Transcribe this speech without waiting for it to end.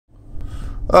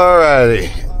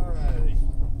Alrighty.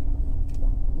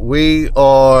 We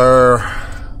are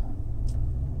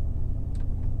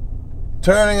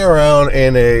turning around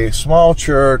in a small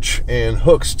church in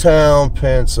Georgetown,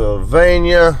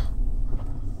 Pennsylvania.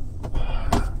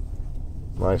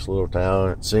 Nice little town,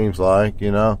 it seems like,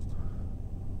 you know.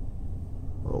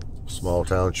 Oh, small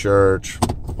town church,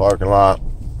 parking lot.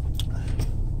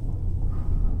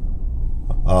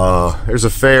 There's a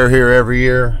fair here every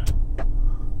year.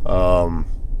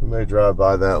 We may drive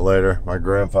by that later. My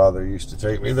grandfather used to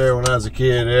take me there when I was a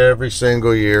kid every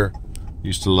single year.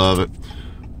 Used to love it.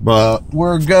 But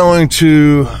we're going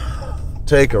to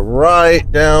take a right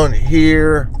down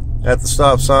here at the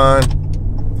stop sign.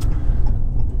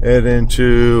 Head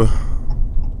into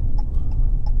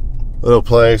a little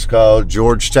place called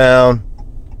Georgetown.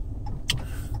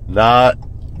 Not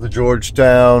the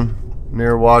Georgetown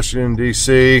near Washington,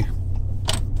 D.C.,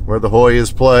 where the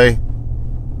Hoyas play.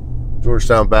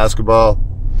 Georgetown basketball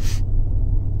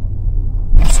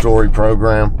story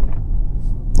program.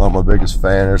 Not my biggest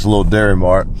fan. There's a little Dairy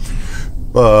Mart.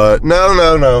 But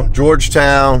no.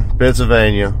 Georgetown,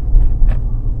 Pennsylvania.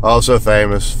 Also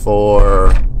famous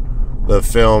for the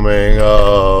filming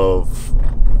of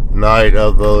Night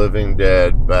of the Living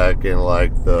Dead back in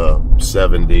like the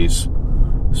 70s.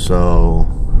 So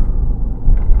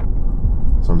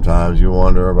sometimes you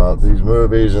wonder about these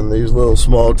movies and these little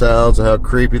small towns and how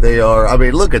creepy they are. I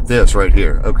mean, look at this right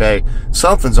here, okay?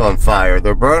 Something's on fire.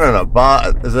 They're burning a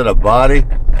body. Is it a body?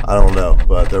 I don't know,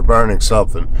 but they're burning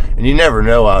something. And you never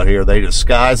know out here. They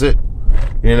disguise it.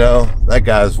 You know, that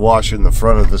guy's washing the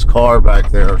front of his car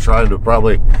back there, trying to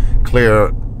probably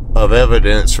clear of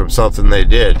evidence from something they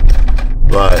did.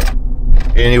 But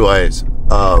anyways,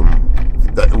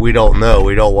 we don't know.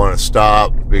 We don't want to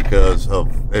stop because of,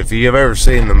 if you've ever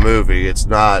seen the movie, it's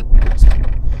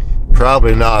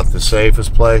probably not the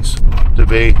safest place to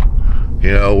be.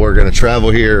 You know, we're going to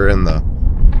travel here in the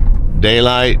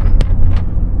daylight.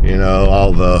 You know,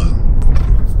 all the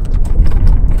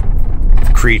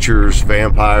creatures,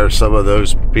 vampires, some of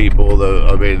those people,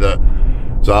 the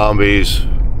zombies,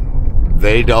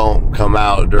 they don't come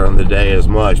out during the day as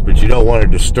much, but you don't want to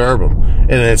disturb them. And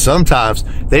then sometimes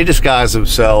they disguise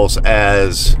themselves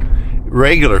as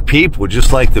regular people,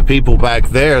 just like the people back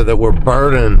there that were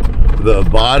burning the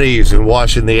bodies and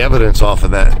washing the evidence off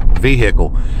of that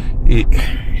vehicle. You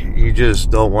just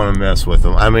don't want to mess with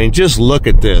them. I mean, just look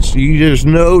at this. There's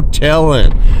no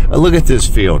telling. Look at this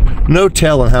field. No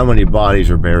telling how many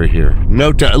bodies are buried here.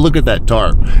 Look at that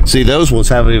tarp. See, those ones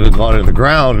haven't even gone in the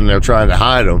ground and they're trying to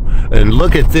hide them. And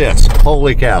look at this.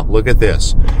 Holy cow. Look at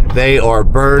this. They are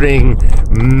burning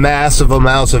massive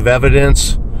amounts of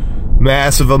evidence,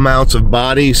 massive amounts of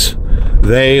bodies.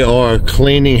 They are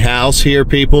cleaning house here,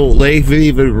 people. They've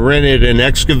even rented an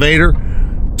excavator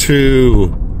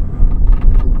to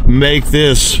make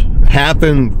this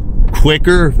happen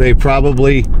quicker. They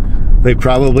probably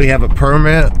have a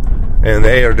permit, and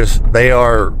they're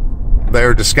disguised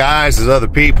as other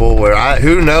people.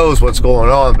 Who knows what's going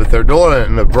on, but they're doing it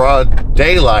in the broad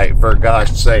daylight, for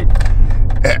gosh sake.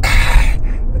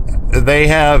 They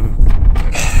have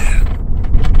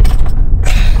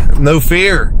no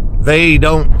fear. They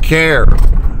don't care.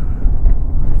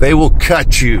 They will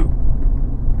cut you.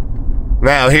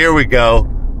 Now here we go.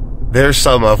 There's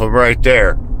some of them right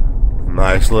there.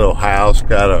 Nice little house,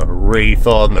 got a wreath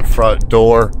on the front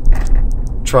door,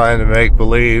 trying to make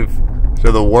believe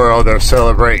to the world they're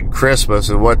celebrating Christmas,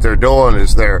 and what they're doing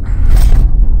is they're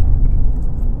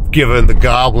giving the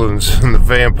goblins and the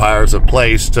vampires a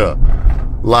place to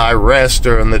lie rest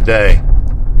during the day,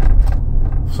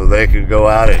 so they can go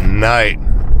out at night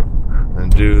and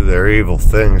do their evil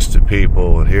things to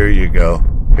people. And here you go.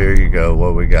 What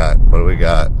do we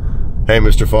got? Hey,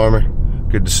 Mr. Farmer,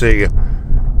 good to see you.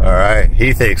 All right,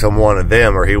 he thinks I'm one of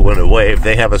them, or he wouldn't wave.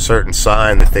 They have a certain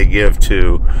sign that they give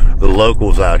to the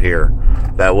locals out here.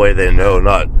 That way they know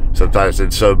not sometimes.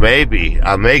 And so maybe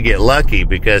I may get lucky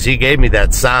because he gave me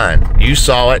that sign. You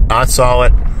saw it, I saw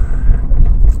it.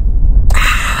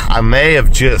 I may have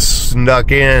just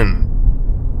snuck in,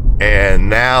 and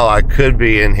now I could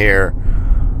be in here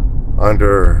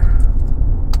under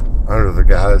the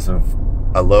guise of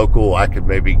a local. I could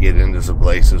maybe get into some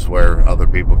places where other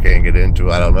people can't get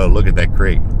into. I don't know. Look at that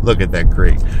creek.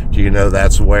 Do you know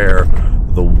that's where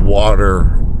the water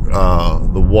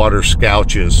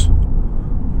scoutches?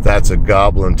 That's a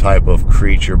goblin type of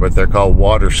creature, but they're called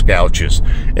water scoutches,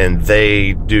 and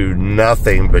they do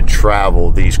nothing but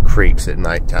travel these creeks at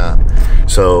nighttime.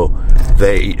 So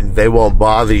they won't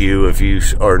bother you if you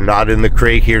are not in the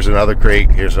creek. Here's another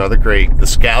creek. The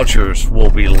scoutchers will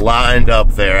be lined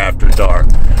up there after dark,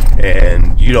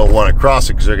 and you don't want to cross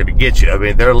it because they're going to get you. I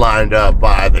mean, they're lined up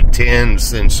by the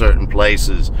tens in certain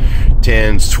places,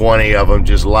 10s, 20 of them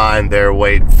just lined there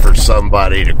waiting for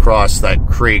somebody to cross that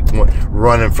creek,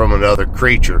 running from another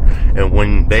creature. And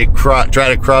when they try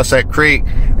to cross that creek,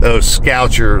 those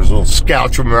scoutchers will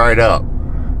scoutch them right up.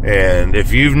 And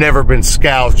if you've never been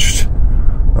scoutched,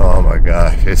 oh my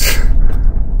gosh,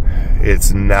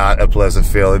 it's not a pleasant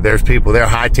feeling. There's people, they're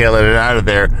hightailing it out of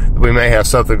there. We may have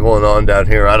something going on down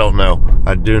here. I don't know.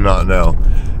 I do not know.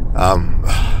 I'm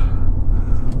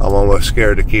almost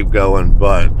scared to keep going,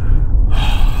 but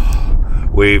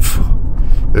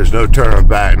there's no turning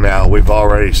back now. We've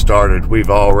already started. We've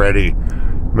already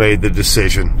made the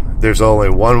decision. There's only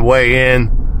one way in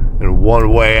and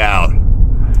one way out.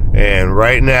 And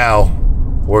right now,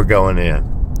 we're going in.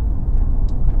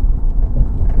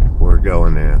 We're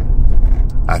going in.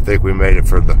 I think we made it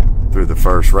through the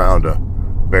first round of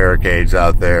barricades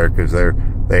out there, because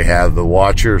they have the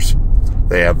watchers.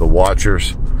 They have the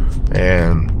watchers,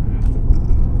 and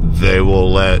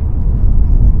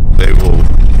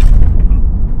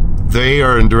they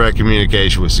are in direct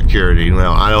communication with security.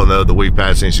 Now, I don't know that we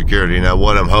passed any security. Now,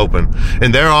 what I'm hoping,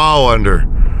 and they're all under,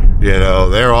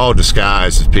 they're all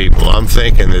disguised as people. I'm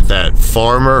thinking that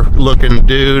farmer looking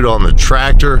dude on the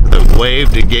tractor that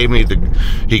waved and gave me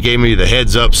the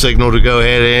heads up signal to go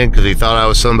ahead in because he thought I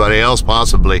was somebody else,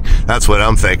 possibly. That's what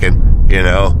I'm thinking.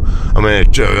 I'm in a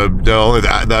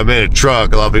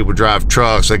truck. A lot of people drive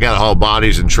trucks. They got to haul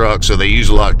bodies in trucks, so they use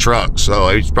a lot of trucks. So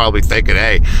he's probably thinking,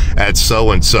 hey, that's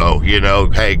so-and-so,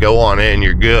 hey, go on in,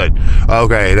 you're good.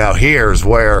 Okay, now here's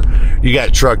where you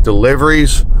got truck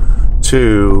deliveries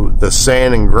to the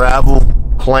sand and gravel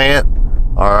plant,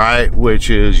 all right,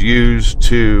 which is used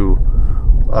to,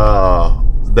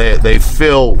 they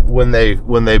fill, when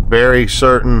they bury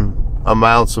certain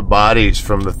amounts of bodies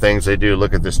from the things they do.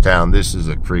 Look at this town. This is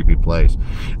a creepy place.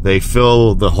 They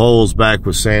fill the holes back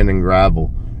with sand and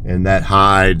gravel, and that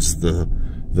hides the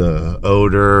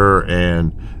odor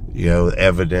and,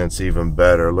 evidence even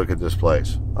better. Look at this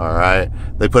place. All right.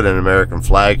 They put an American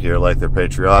flag here like they're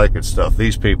patriotic and stuff.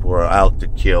 These people are out to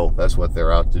kill. That's what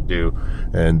they're out to do.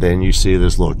 And then you see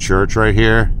this little church right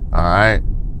here. All right.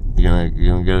 You're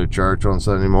gonna go to church on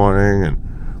Sunday morning,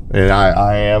 and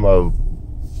I am a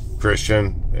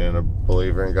Christian and a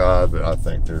believer in God, but I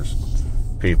think there's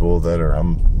people that are,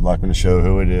 I'm not going to show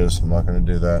who it is. I'm not going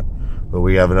to do that. But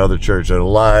we have another church that are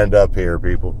lined up here,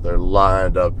 people. They're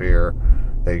lined up here.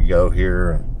 They go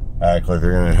here and act like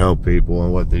they're going to help people,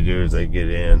 and what they do is they get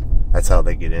in. That's how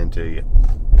they get into you.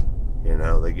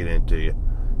 They get into you.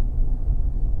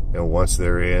 And once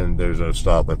they're in, there's no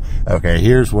stopping. Okay,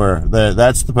 here's where,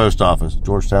 that's the post office,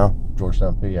 Georgetown,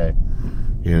 PA.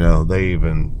 They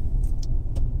even,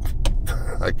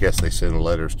 I guess they send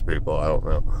letters to people. I don't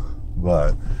know.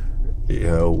 But,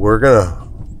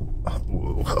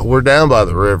 we're down by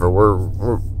the river.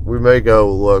 We may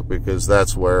go look, because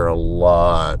that's where a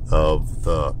lot of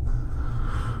the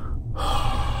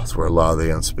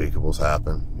unspeakables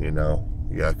happen. You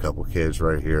got a couple kids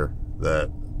right here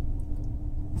that,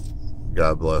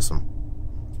 God bless them,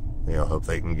 hope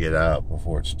they can get out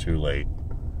before it's too late.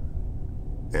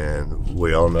 And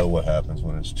we all know what happens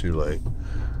when it's too late.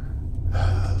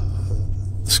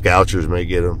 The scoutchers may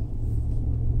get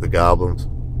them. The goblins,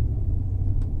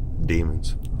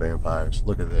 demons, vampires.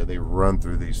 Look at that. They run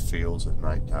through these fields at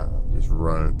nighttime. Just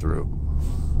running through.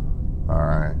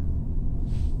 Alright.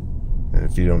 And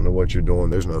if you don't know what you're doing,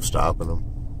 there's no stopping them.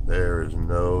 There is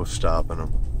no stopping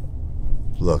them.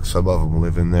 Look, some of them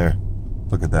live in there.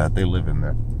 Look at that. They live in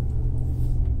there.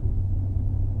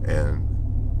 And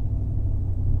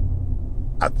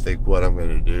I think what I'm going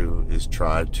to do is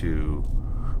try to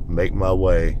make my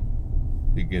way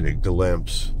to get a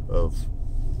glimpse of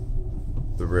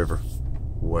the river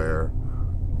where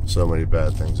so many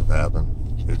bad things have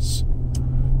happened. It's,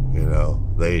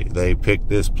 they picked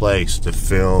this place to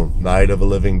film Night of the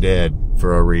Living Dead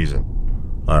for a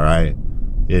reason. All right.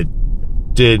 It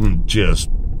didn't just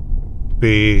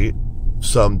be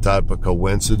some type of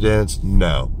coincidence.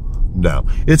 No.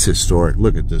 It's historic.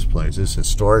 Look at this place. It's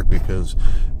historic because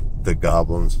the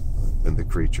goblins and the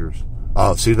creatures.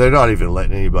 Oh, see, they're not even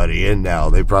letting anybody in now.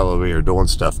 They probably are doing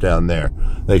stuff down there.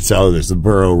 They tell this the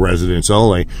borough residents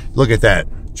only. Look at that.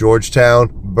 Georgetown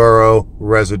borough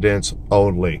residents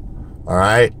only. All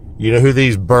right. You know who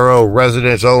these borough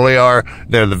residents only are?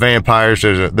 They're the vampires.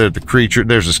 They're the creature.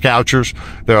 There's the scoutchers.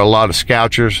 There are a lot of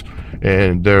scoutchers,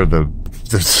 and they're the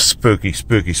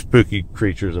spooky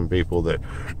creatures and people that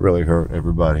really hurt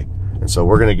everybody. And so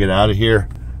we're going to get out of here,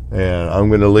 and I'm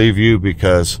going to leave you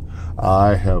because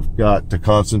I have got to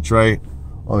concentrate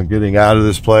on getting out of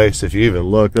this place. If you even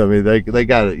look, I mean, they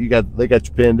got it. They got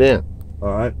you pinned in. All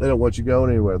right, they don't want you going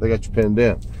anywhere. They got you pinned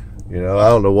in. You know, I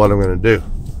don't know what I'm going to do.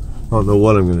 I don't know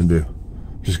what I'm going to do.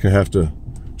 Just going to have to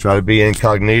try to be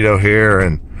incognito here,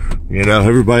 and you know,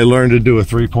 everybody learn to do a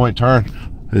 3-point turn.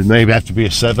 It may have to be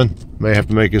a 7. May have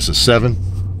to make this a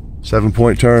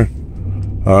 7-point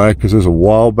turn. All right, because there's a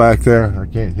wall back there. I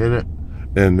can't hit it,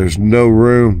 and there's no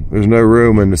room. There's no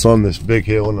room, and it's on this big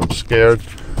hill, and I'm scared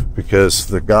because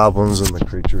the goblins and the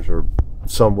creatures are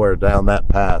somewhere down that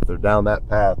path. They're down that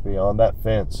path beyond that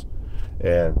fence,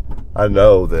 and I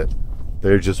know that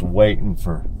they're just waiting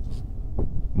for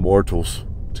mortals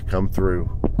to come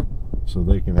through so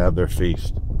they can have their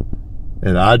feast.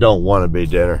 And I don't want to be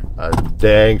dinner. I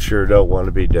dang sure don't want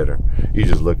to be dinner. You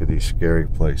just look at these scary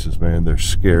places, man. They're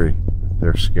scary.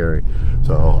 They're scary.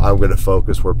 So I'm going to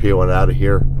focus. We're peeling out of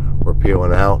here. We're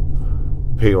peeling out,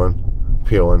 peeling,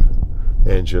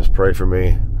 and just pray for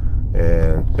me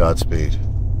and Godspeed.